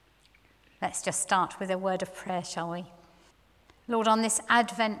Let's just start with a word of prayer, shall we? Lord, on this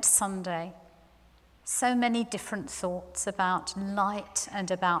Advent Sunday, so many different thoughts about light and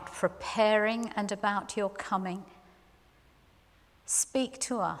about preparing and about your coming. Speak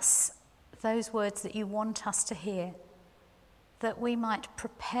to us those words that you want us to hear, that we might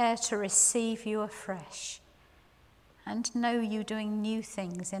prepare to receive you afresh and know you doing new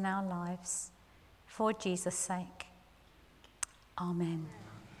things in our lives. For Jesus' sake. Amen.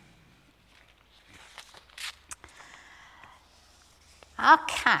 Our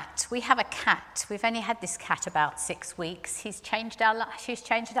cat, we have a cat. We've only had this cat about 6 weeks. She's changed our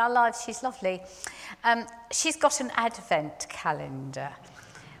lives. She's lovely. She's got an advent calendar,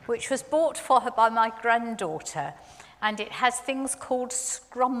 which was bought for her by my granddaughter. And it has things called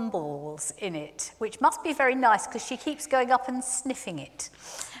scrumbles in it, which must be very nice because she keeps going up and sniffing it.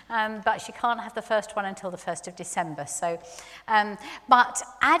 But she can't have the first one until the 1st of December. But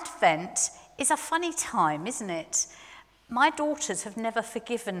Advent is a funny time, isn't it? My daughters have never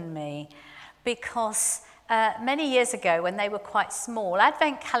forgiven me because many years ago when they were quite small,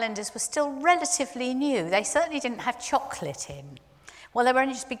 Advent calendars were still relatively new. They certainly didn't have chocolate in. Well, they were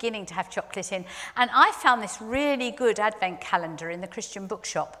only just beginning to have chocolate in. And I found this really good Advent calendar in the Christian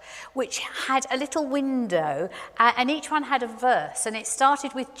bookshop, which had a little window, and each one had a verse. And it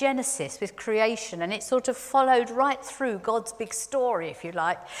started with Genesis, with creation, and it sort of followed right through God's big story, if you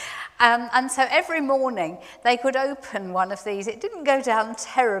like. And so every morning they could open one of these. It didn't go down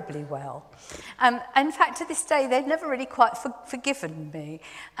terribly well. In fact, to this day, they've never really quite forgiven me,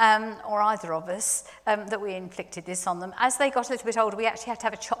 or either of us, that we inflicted this on them. As they got a little bit older, we actually had to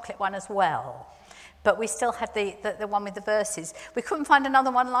have a chocolate one as well. But we still had the one with the verses. We couldn't find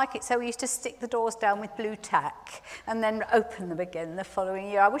another one like it, so we used to stick the doors down with blue tack and then open them again the following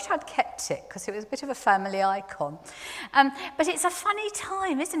year. I wish I'd kept it because it was a bit of a family icon. But it's a funny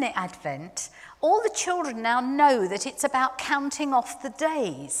time, isn't it, Advent? All the children now know that it's about counting off the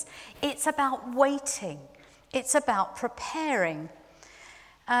days. It's about waiting. It's about preparing.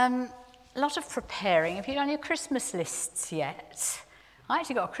 A lot of preparing. Have you done your Christmas lists yet? I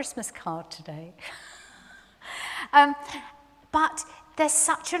actually got a Christmas card today. But there's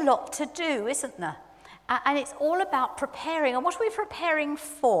such a lot to do, isn't there? And it's all about preparing. And what are we preparing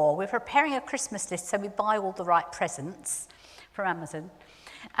for? We're preparing a Christmas list so we buy all the right presents from Amazon.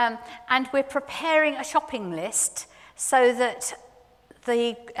 And we're preparing a shopping list so that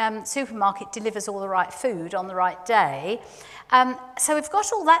the supermarket delivers all the right food on the right day. So we've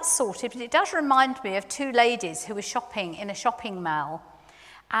got all that sorted, but it does remind me of two ladies who were shopping in a shopping mall.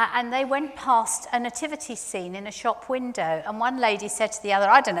 And they went past a nativity scene in a shop window. And one lady said to the other,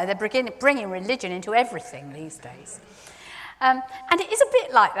 I don't know, they're bringing religion into everything these days. And it is a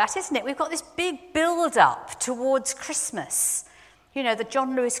bit like that, isn't it? We've got this big build-up towards Christmas. You know, the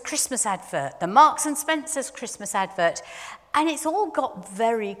John Lewis Christmas advert, the Marks and Spencer's Christmas advert. And it's all got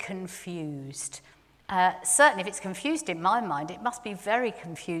very confused. Certainly if it's confused in my mind, it must be very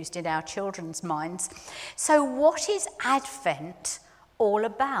confused in our children's minds. So what is Advent all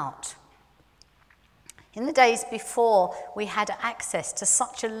about? In the days before we had access to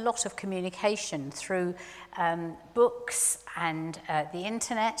such a lot of communication through books and the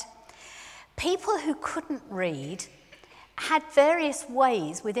internet, people who couldn't read had various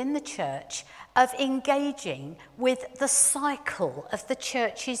ways within the church of engaging with the cycle of the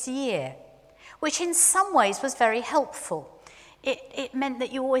church's year, which in some ways was very helpful. It meant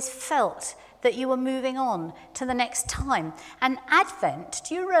that you always felt that you were moving on to the next time. And Advent,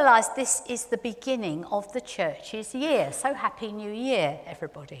 do you realise this is the beginning of the church's year? So Happy New Year,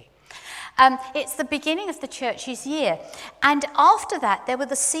 everybody. It's the beginning of the church's year. And after that, there were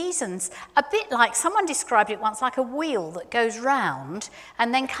the seasons, a bit like, someone described it once, like a wheel that goes round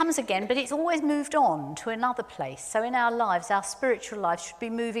and then comes again, but it's always moved on to another place. So in our lives, our spiritual lives should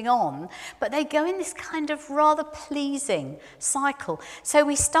be moving on, but they go in this kind of rather pleasing cycle. So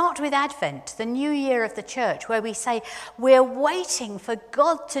we start with Advent, the new year of the church, where we say, we're waiting for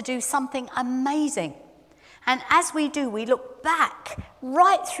God to do something amazing. And as we do, we look back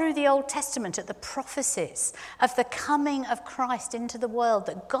right through the Old Testament at the prophecies of the coming of Christ into the world,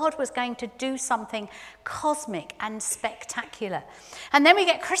 that God was going to do something cosmic and spectacular. And then we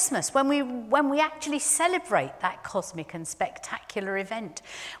get Christmas, when we actually celebrate that cosmic and spectacular event,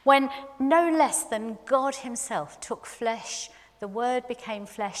 when no less than God himself took flesh, the Word became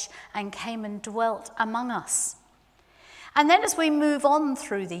flesh and came and dwelt among us. And then as we move on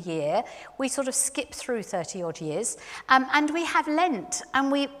through the year, we sort of skip through 30-odd years, and we have Lent,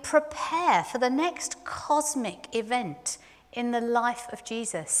 and we prepare for the next cosmic event in the life of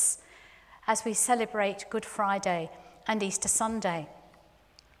Jesus as we celebrate Good Friday and Easter Sunday.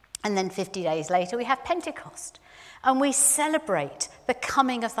 And then 50 days later, we have Pentecost. And we celebrate the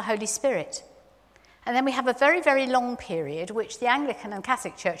coming of the Holy Spirit. And then we have a very, very long period, which the Anglican and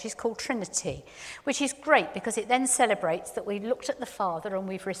Catholic Church is called Trinity, which is great because it then celebrates that we've looked at the Father and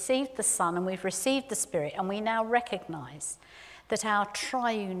we've received the Son and we've received the Spirit, and we now recognise that our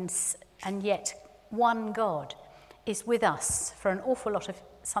triune and yet one God is with us for an awful lot of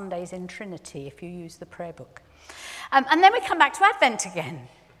Sundays in Trinity, if you use the prayer book. And then we come back to Advent again.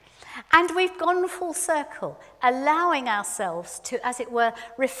 And we've gone full circle, allowing ourselves to, as it were,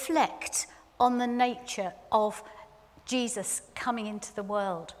 reflect on the nature of Jesus coming into the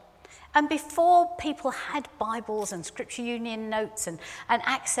world. And before people had Bibles and Scripture Union notes and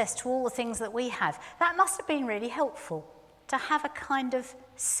access to all the things that we have, that must have been really helpful to have a kind of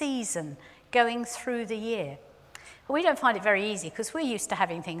season going through the year. But we don't find it very easy because we're used to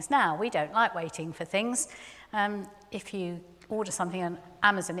having things now. We don't like waiting for things. If you order something on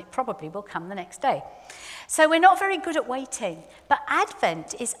Amazon, it probably will come the next day. So we're not very good at waiting, but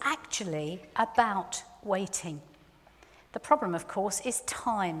Advent is actually about waiting. The problem, of course, is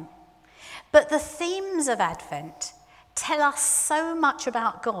time. But the themes of Advent tell us so much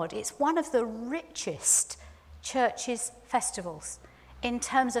about God. It's one of the richest church's festivals in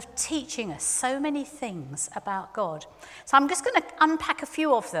terms of teaching us so many things about God. So I'm just going to unpack a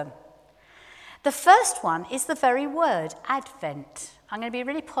few of them. The first one is the very word, Advent. I'm going to be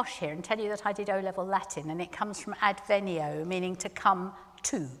really posh here and tell you that I did O-level Latin, and it comes from advenio, meaning to come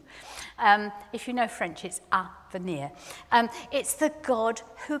to. If you know French, it's à venir. It's the God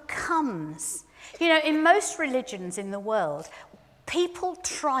who comes. You know, in most religions in the world, people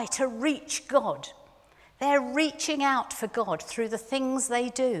try to reach God. They're reaching out for God through the things they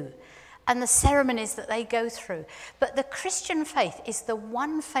do and the ceremonies that they go through. But the Christian faith is the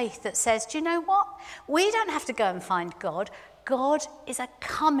one faith that says, do you know what? We don't have to go and find God. God is a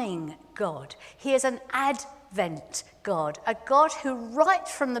coming God. He is an Advent God, a God who right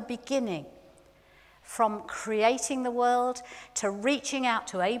from the beginning, from creating the world, to reaching out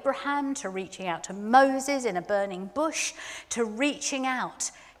to Abraham, to reaching out to Moses in a burning bush, to reaching out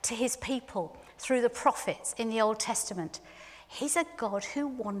to his people through the prophets in the Old Testament. He's a God who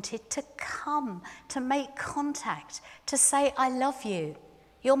wanted to come, to make contact, to say, I love you.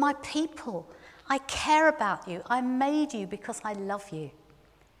 You're my people. I care about you. I made you because I love you.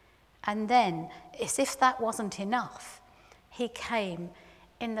 And then, as if that wasn't enough, he came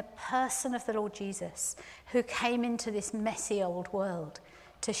in the person of the Lord Jesus, who came into this messy old world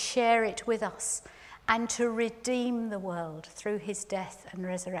to share it with us and to redeem the world through his death and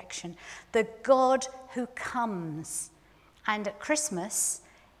resurrection. The God who comes. And at Christmas,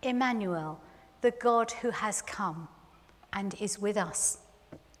 Emmanuel, the God who has come and is with us.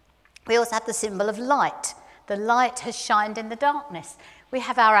 We also have the symbol of light. The light has shined in the darkness. We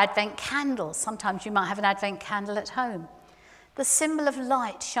have our Advent candles. Sometimes you might have an Advent candle at home. The symbol of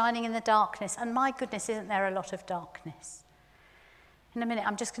light shining in the darkness. And my goodness, isn't there a lot of darkness? In a minute,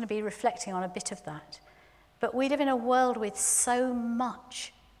 I'm just going to be reflecting on a bit of that. But we live in a world with so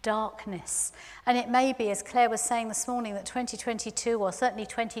much darkness. And it may be, as Claire was saying this morning, that 2022, or certainly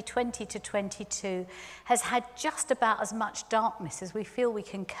 2020 to 22, has had just about as much darkness as we feel we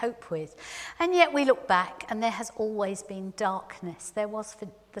can cope with. And yet we look back and there has always been darkness. There was for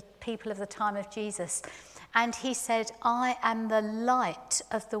the people of the time of Jesus. And he said, I am the light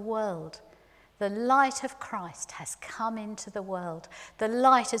of the world. The light of Christ has come into the world. The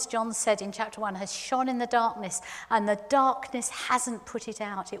light, as John said in chapter 1, has shone in the darkness, and the darkness hasn't put it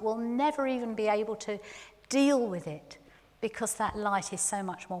out. It will never even be able to deal with it because that light is so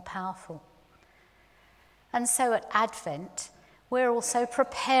much more powerful. And so at Advent, we're also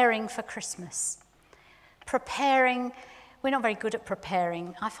preparing for Christmas. We're not very good at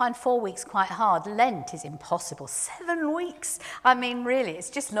preparing. I find 4 weeks quite hard. Lent is impossible. 7 weeks. I mean, really,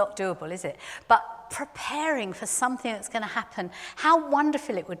 it's just not doable, is it? But preparing for something that's going to happen. How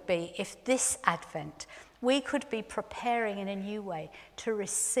wonderful it would be if this Advent we could be preparing in a new way to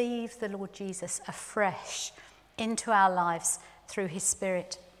receive the Lord Jesus afresh into our lives through his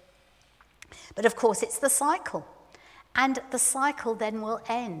Spirit. But of course, it's the cycle. And the cycle then will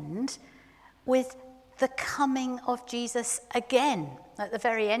end with the coming of Jesus again. At the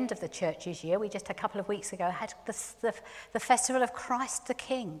very end of the church's year, we just a couple of weeks ago had the festival of Christ the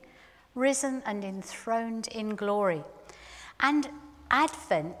King, risen and enthroned in glory. And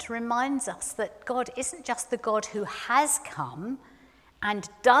Advent reminds us that God isn't just the God who has come and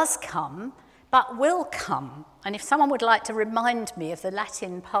does come, but will come. And if someone would like to remind me of the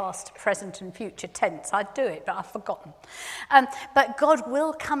Latin past, present and future tense, I'd do it, but I've forgotten. But God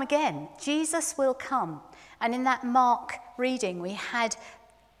will come again. Jesus will come. And in that Mark reading, we had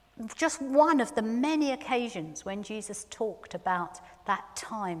just one of the many occasions when Jesus talked about that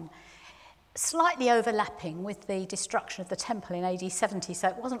time, slightly overlapping with the destruction of the temple in AD 70, so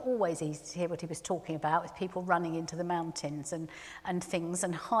it wasn't always easy to hear what he was talking about, with people running into the mountains and things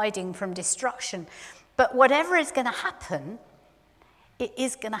and hiding from destruction. But whatever is going to happen, it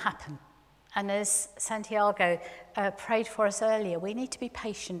is going to happen. And as Santiago prayed for us earlier, we need to be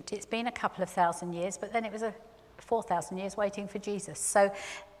patient. It's been a couple of thousand years, but then it was 4,000 years waiting for Jesus.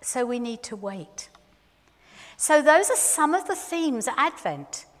 So we need to wait. So those are some of the themes at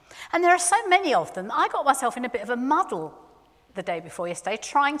Advent. And there are so many of them. I got myself in a bit of a muddle the day before yesterday,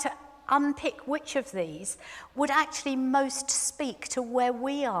 trying to unpick which of these would actually most speak to where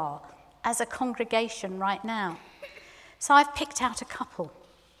we are as a congregation right now. So I've picked out a couple.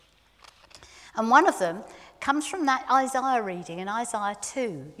 And one of them comes from that Isaiah reading in Isaiah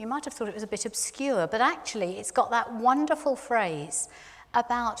 2. You might have thought it was a bit obscure, but actually it's got that wonderful phrase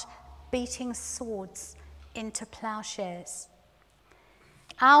about beating swords into plowshares.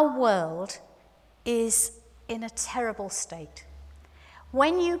 Our world is in a terrible state.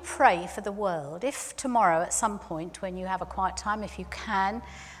 When you pray for the world, if tomorrow at some point when you have a quiet time, if you can,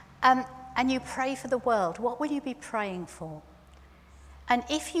 and you pray for the world, what will you be praying for? And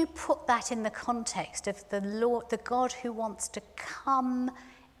if you put that in the context of the Lord, the God who wants to come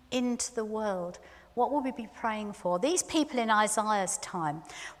into the world, what will we be praying for? These people in Isaiah's time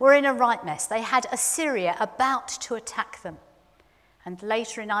were in a right mess. They had Assyria about to attack them. And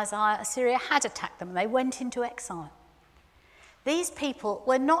later in Isaiah, Assyria had attacked them and they went into exile. These people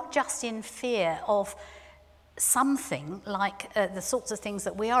were not just in fear of something like the sorts of things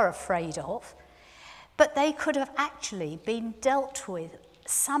that we are afraid of, but they could have actually been dealt with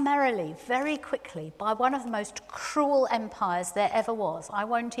summarily, very quickly, by one of the most cruel empires there ever was. I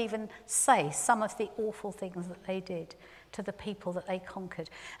won't even say some of the awful things that they did to the people that they conquered.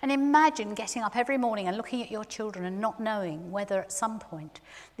 And imagine getting up every morning and looking at your children and not knowing whether at some point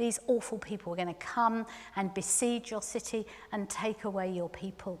these awful people were going to come and besiege your city and take away your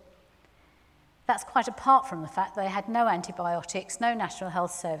people. That's quite apart from the fact they had no antibiotics, no National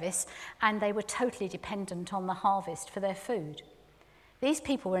Health Service, and they were totally dependent on the harvest for their food. These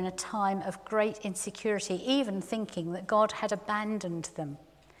people were in a time of great insecurity, even thinking that God had abandoned them.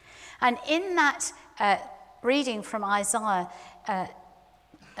 And in that reading from Isaiah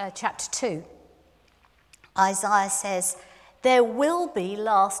chapter 2, Isaiah says, "There will be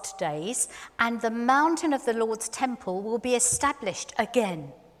last days, and the mountain of the Lord's temple will be established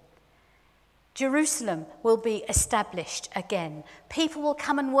again. Jerusalem will be established again. People will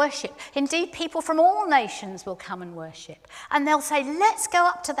come and worship. Indeed, people from all nations will come and worship. And they'll say, let's go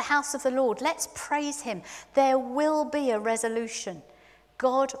up to the house of the Lord. Let's praise him. There will be a resolution.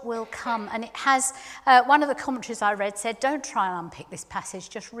 God will come." And it has, one of the commentaries I read said, don't try and unpick this passage,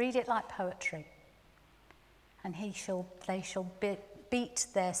 just read it like poetry. And they shall beat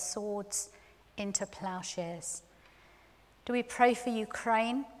their swords into plowshares. Do we pray for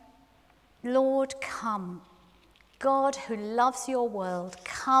Ukraine? Lord, come. God who loves your world,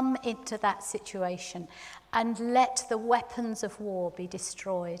 come into that situation and let the weapons of war be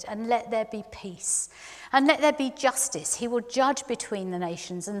destroyed and let there be peace and let there be justice. He will judge between the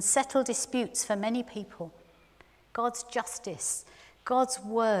nations and settle disputes for many people. God's justice, God's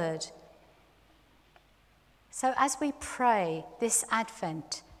word. So as we pray this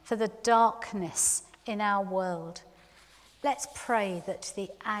Advent for the darkness in our world, let's pray that the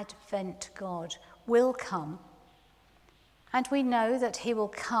Advent God will come. And we know that he will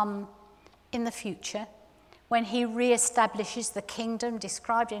come in the future when he re-establishes the kingdom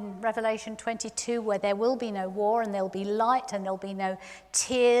described in Revelation 22, where there will be no war and there'll be light and there'll be no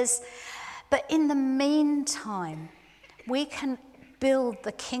tears. But in the meantime, we can build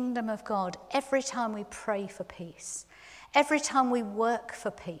the kingdom of God every time we pray for peace, every time we work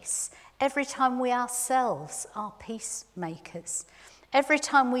for peace, every time we ourselves are peacemakers, every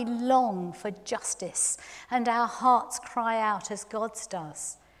time we long for justice and our hearts cry out as God's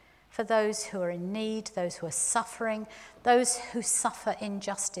does for those who are in need, those who are suffering, those who suffer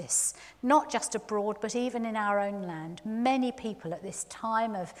injustice, not just abroad but even in our own land. Many people at this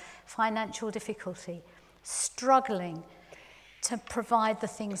time of financial difficulty struggling to provide the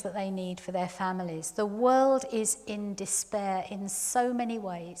things that they need for their families. The world is in despair in so many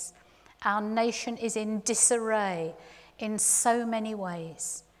ways. Our nation is in disarray in so many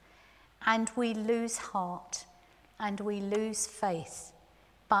ways. And we lose heart and we lose faith.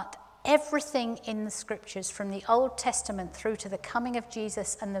 But everything in the scriptures, from the Old Testament through to the coming of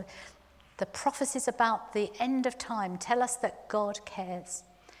Jesus and the prophecies about the end of time, tell us that God cares.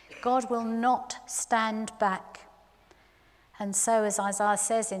 God will not stand back. And so, as Isaiah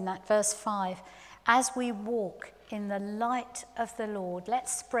says in that verse 5, as we walk in the light of the Lord,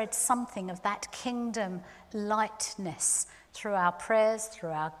 let's spread something of that kingdom lightness through our prayers,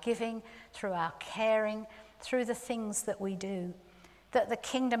 through our giving, through our caring, through the things that we do, that the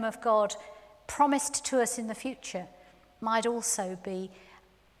kingdom of God promised to us in the future might also be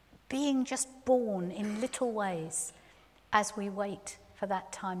being just born in little ways as we wait for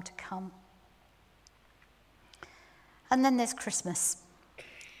that time to come. And then there's Christmas.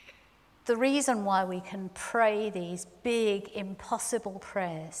 The reason why we can pray these big, impossible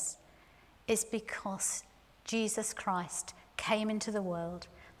prayers is because Jesus Christ came into the world,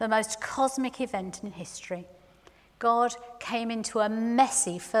 the most cosmic event in history. God came into a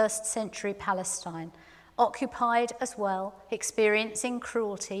messy first century Palestine, occupied as well, experiencing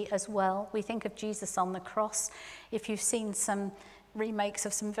cruelty as well. We think of Jesus on the cross. If you've seen some remakes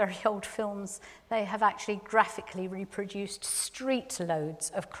of some very old films, they have actually graphically reproduced street loads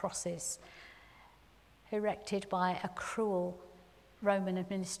of crosses erected by a cruel Roman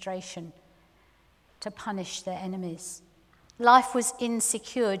administration to punish their enemies. Life was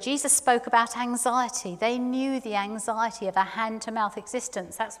insecure. Jesus spoke about anxiety. They knew the anxiety of a hand-to-mouth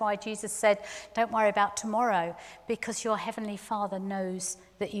existence. That's why Jesus said, don't worry about tomorrow, because your heavenly Father knows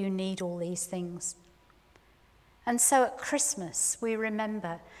that you need all these things. And so at Christmas, we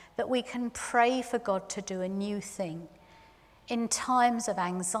remember that we can pray for God to do a new thing in times of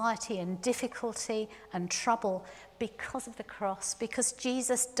anxiety and difficulty and trouble because of the cross, because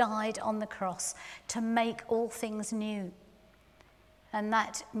Jesus died on the cross to make all things new. And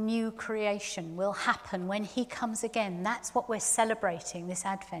that new creation will happen when he comes again. That's what we're celebrating this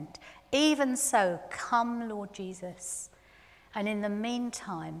Advent. Even so, come, Lord Jesus. And in the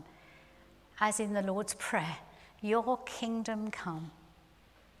meantime, as in the Lord's Prayer, your kingdom come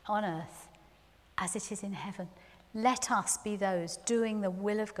on earth as it is in heaven. Let us be those doing the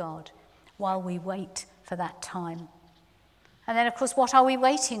will of God while we wait for that time. And then, of course, what are we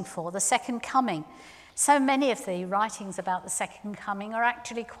waiting for? The second coming. So many of the writings about the second coming are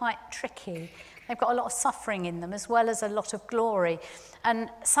actually quite tricky. They've got a lot of suffering in them as well as a lot of glory. And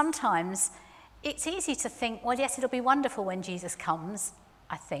sometimes it's easy to think, well, yes, it'll be wonderful when Jesus comes,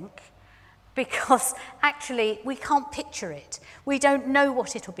 I think, because actually we can't picture it. We don't know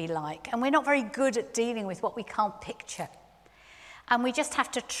what it'll be like, and we're not very good at dealing with what we can't picture. And we just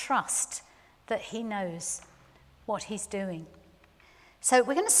have to trust that he knows what he's doing. So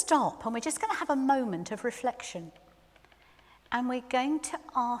we're going to stop and we're just going to have a moment of reflection. And we're going to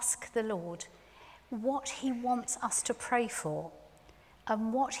ask the Lord what he wants us to pray for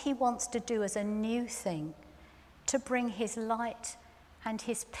and what he wants to do as a new thing to bring his light and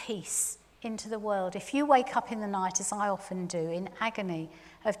his peace into the world. If you wake up in the night, as I often do, in agony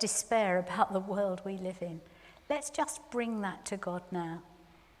of despair about the world we live in, let's just bring that to God now.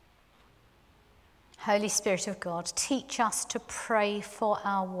 Holy Spirit of God, teach us to pray for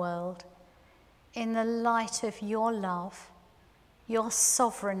our world in the light of your love, your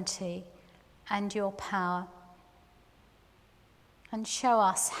sovereignty, and your power. And show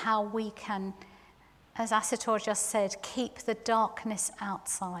us how we can, as Asator just said, keep the darkness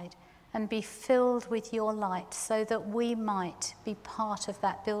outside and be filled with your light so that we might be part of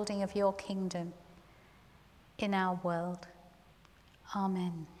that building of your kingdom in our world.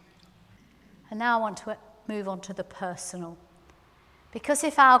 Amen. And now I want to move on to the personal. Because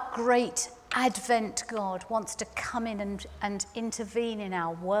if our great Advent God wants to come in and intervene in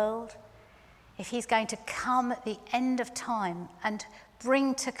our world, if he's going to come at the end of time and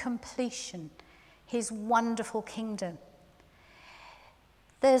bring to completion his wonderful kingdom,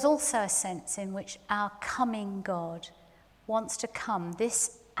 there's also a sense in which our coming God wants to come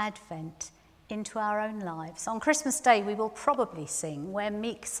this Advent into our own lives. On Christmas Day, we will probably sing, "Where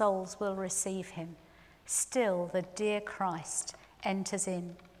meek souls will receive him, still the dear Christ enters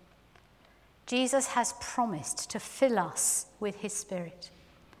in." Jesus has promised to fill us with his Spirit.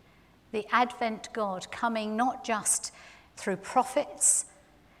 The Advent God coming not just through prophets,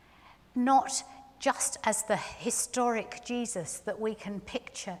 not just as the historic Jesus that we can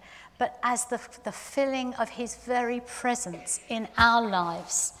picture, but as the filling of his very presence in our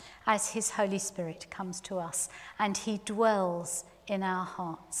lives as his Holy Spirit comes to us and he dwells in our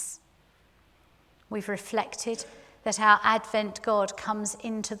hearts. We've reflected that our Advent God comes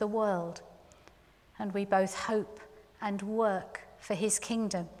into the world, and we both hope and work for his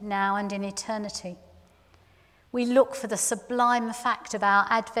kingdom now and in eternity. We look for the sublime fact of our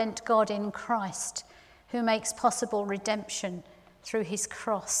Advent God in Christ, who makes possible redemption through his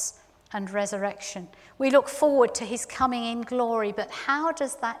cross and resurrection. We look forward to his coming in glory, but how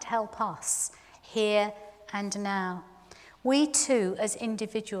does that help us here and now? We too, as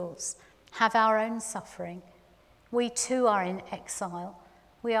individuals, have our own suffering. We too are in exile.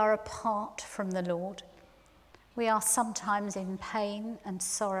 We are apart from the Lord. We are sometimes in pain and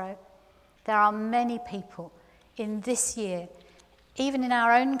sorrow. There are many people in this year, even in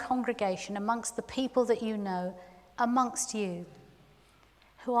our own congregation, amongst the people that you know, amongst you,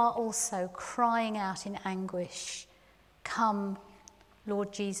 who are also crying out in anguish, "Come,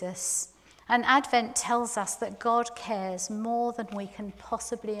 Lord Jesus." And Advent tells us that God cares more than we can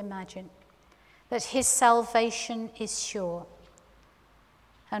possibly imagine, that his salvation is sure,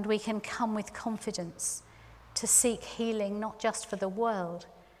 and we can come with confidence to seek healing not just for the world,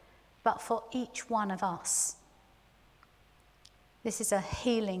 but for each one of us. This is a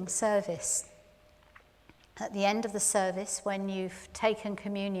healing service. At the end of the service, when you've taken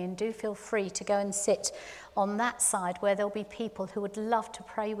communion, do feel free to go and sit on that side where there'll be people who would love to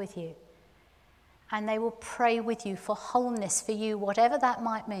pray with you. And they will pray with you for wholeness for you, whatever that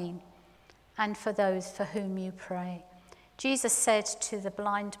might mean, and for those for whom you pray. Jesus said to the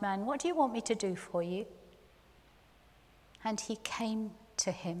blind man, "What do you want me to do for you?" And he came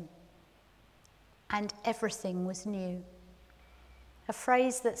to him, and everything was new. A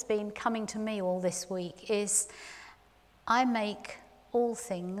phrase that's been coming to me all this week is, "I make all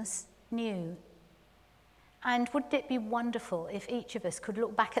things new." And wouldn't it be wonderful if each of us could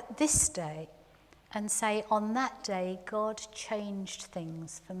look back at this day and say, on that day, God changed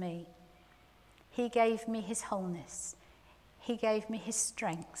things for me. He gave me his wholeness. He gave me his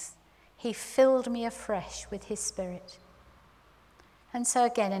strength. He filled me afresh with his Spirit. And so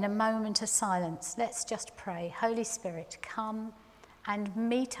again, in a moment of silence, let's just pray. Holy Spirit, come and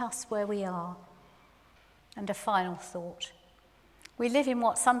meet us where we are. And a final thought. We live in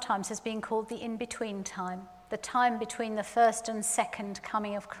what sometimes has been called the in-between time, the time between the first and second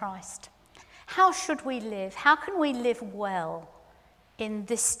coming of Christ. How should we live? How can we live well in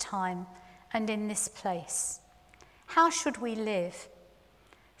this time and in this place? How should we live?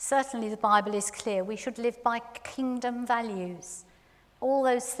 Certainly the Bible is clear. We should live by kingdom values. All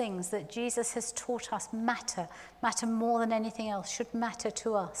those things that Jesus has taught us matter more than anything else, should matter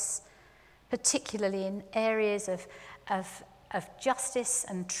to us, particularly in areas of justice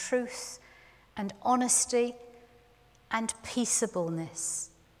and truth and honesty and peaceableness.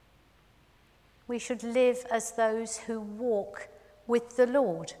 We should live as those who walk with the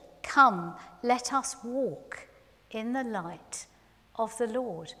Lord. Come, let us walk in the light of the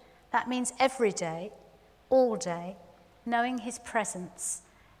Lord. That means every day, all day, knowing his presence,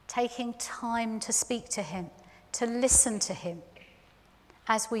 taking time to speak to him, to listen to him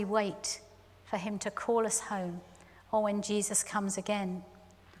as we wait for him to call us home or when Jesus comes again.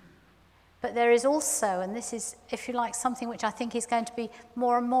 But there is also, and this is, if you like, something which I think is going to be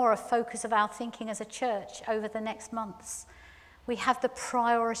more and more a focus of our thinking as a church over the next months, we have the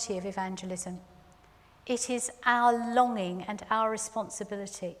priority of evangelism. It is our longing and our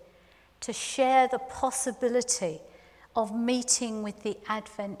responsibility to share the possibility of meeting with the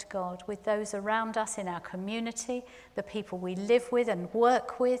Advent God, with those around us in our community, the people we live with and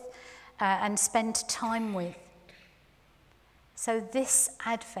work with and spend time with. So this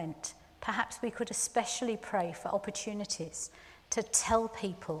Advent, perhaps we could especially pray for opportunities to tell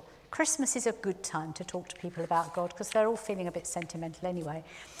people. Christmas is a good time to talk to people about God because they're all feeling a bit sentimental anyway.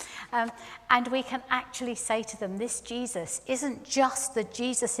 And we can actually say to them, this Jesus isn't just the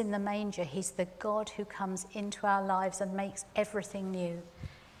Jesus in the manger. He's the God who comes into our lives and makes everything new,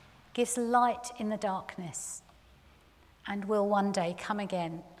 gives light in the darkness, and will one day come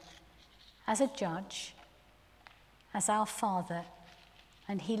again as a judge, as our Father,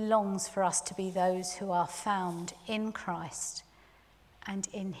 and he longs for us to be those who are found in Christ and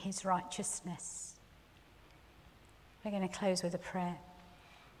in his righteousness. We're going to close with a prayer.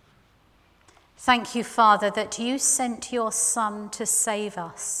 Thank you, Father, that you sent your Son to save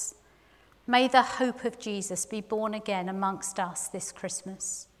us. May the hope of Jesus be born again amongst us this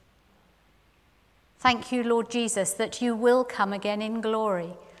Christmas. Thank you, Lord Jesus, that you will come again in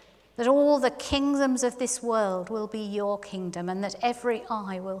glory, that all the kingdoms of this world will be your kingdom and that every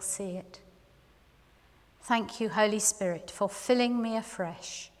eye will see it. Thank you, Holy Spirit, for filling me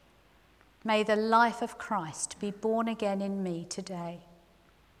afresh. May the life of Christ be born again in me today.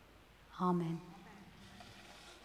 Amen.